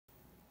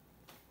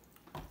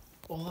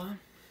Hola,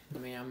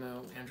 me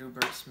llamo Andrew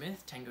Burt Smith,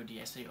 tengo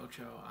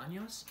 18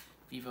 años,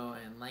 vivo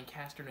en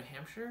Lancaster, New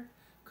Hampshire,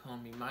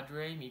 con mi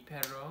madre, mi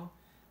perro,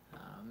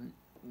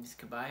 mis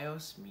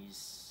caballos,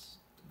 mis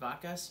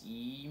vacas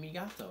y mi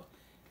gato.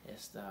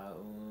 Está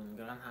una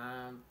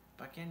granja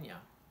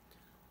pequeña.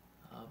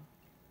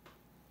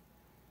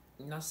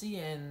 Nací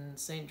en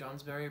St.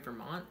 Johnsbury,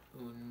 Vermont,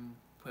 un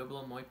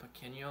pueblo muy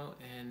pequeño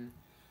en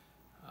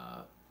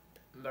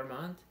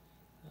Vermont,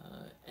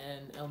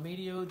 en el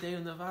medio de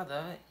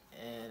Nevada,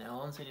 en el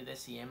 11 de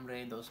diciembre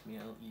de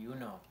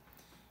 2001.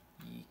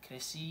 Y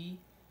crecí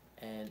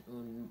en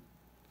un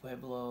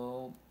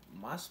pueblo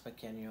más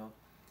pequeño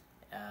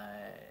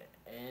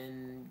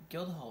en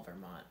Guildhall,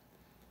 Vermont.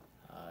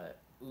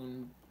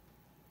 Un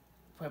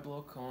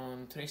pueblo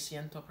con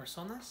 300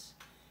 personas,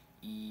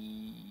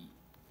 y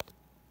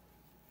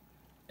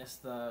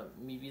esta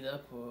mi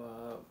vida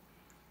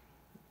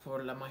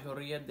por la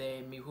mayoría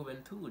de mi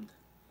juventud.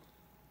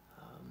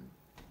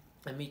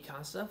 En mi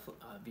casa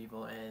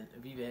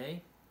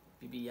vivía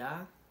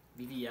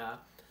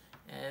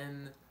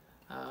en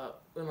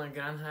una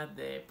granja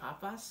de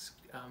papas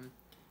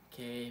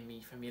que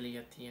mi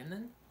familia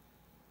tiene,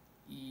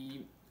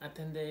 y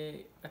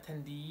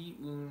atendí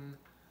una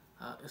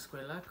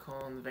escuela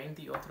con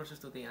 20 otros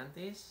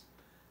estudiantes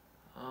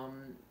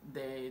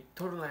de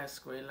toda la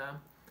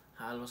escuela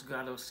a los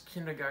grados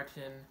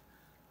kindergarten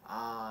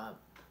a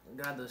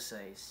grado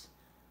 6.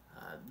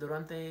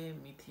 Durante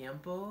mi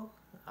tiempo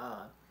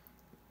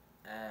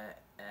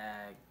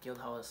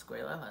Guildhall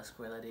la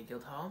escuela de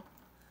Guildhall,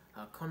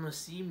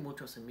 conocí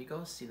muchos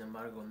amigos. Sin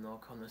embargo, no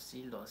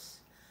conocí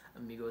los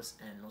amigos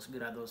en los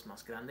grados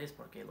más grandes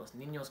porque los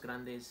niños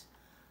grandes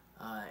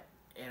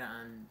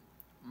eran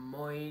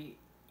muy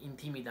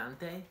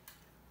intimidantes.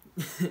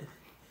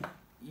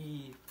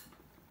 Y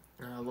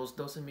los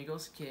dos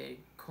amigos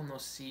que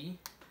conocí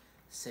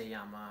se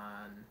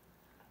llaman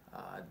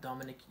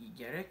Dominic y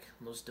Garrick.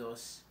 Los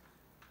dos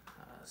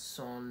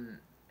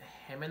son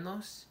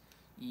gemelos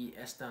y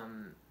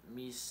están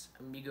mis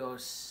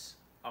amigos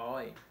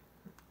hoy.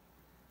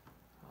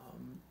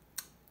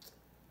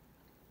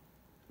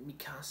 Mi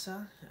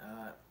casa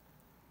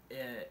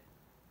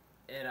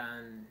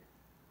eran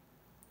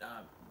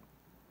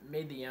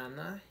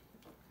mediana.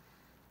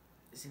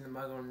 Sin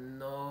embargo,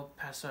 no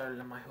pasaba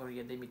la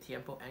mayoría de mi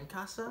tiempo en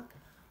casa.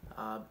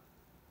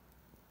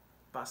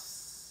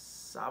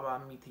 Pasaba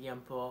mi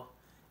tiempo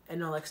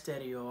en el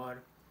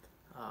exterior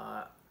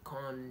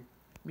con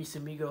mis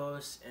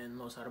amigos en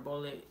los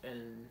árboles,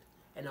 en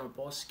el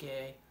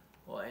bosque,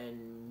 o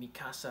en mi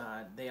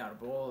casa de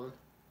árbol,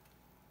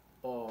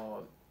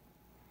 o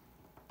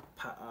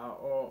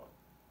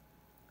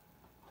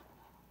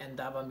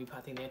andaba mi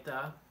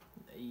patineta.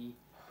 Y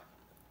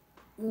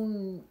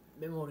una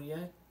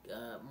memoria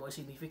muy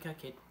significativa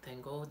que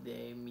tengo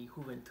de mi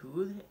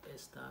juventud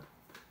está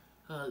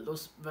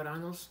los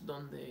veranos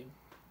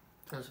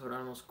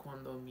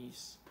cuando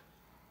mis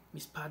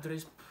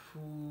padres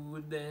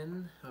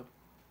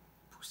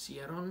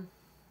pusieron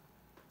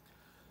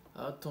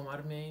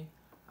tomarme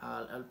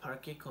al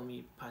parque con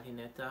mi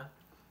patineta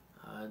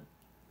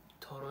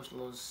todas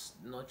las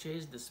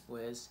noches.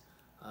 Después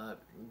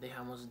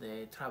dejamos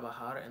de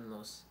trabajar en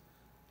los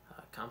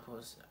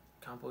campos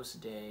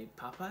de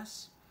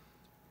papas,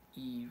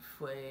 y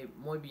fue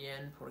muy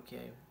bien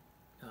porque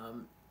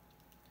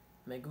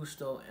me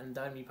gustó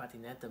andar mi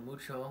patineta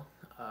mucho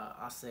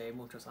hace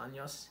muchos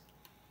años.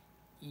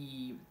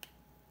 Y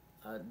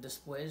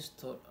después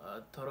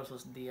todos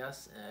los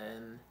días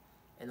en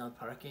el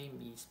parque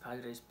mis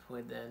padres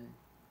pueden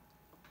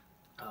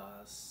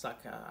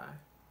sacar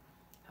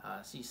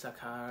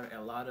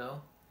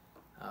helado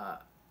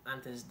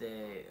antes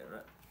de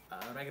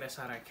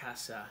regresar a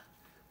casa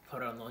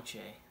por la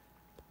noche,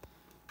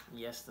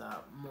 y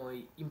está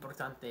muy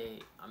importante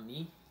a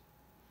mí,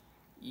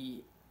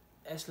 y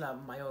es la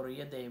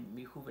mayoría de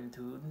mi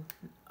juventud.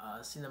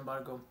 Sin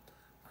embargo,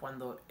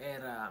 cuando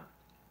era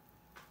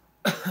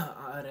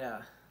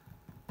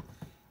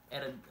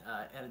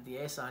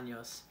 10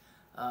 años,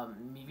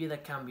 mi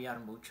vida cambió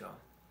mucho.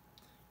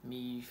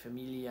 Mi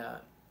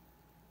familia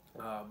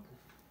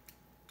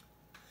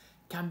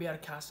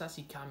cambiar casas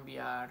y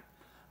cambiar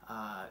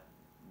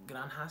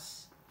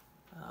granjas,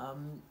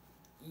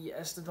 y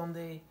es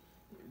donde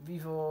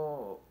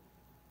vivo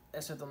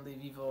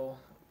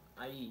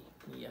ahí,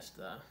 y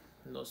estas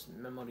las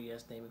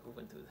memorias de mi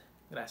juventud.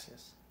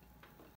 Gracias.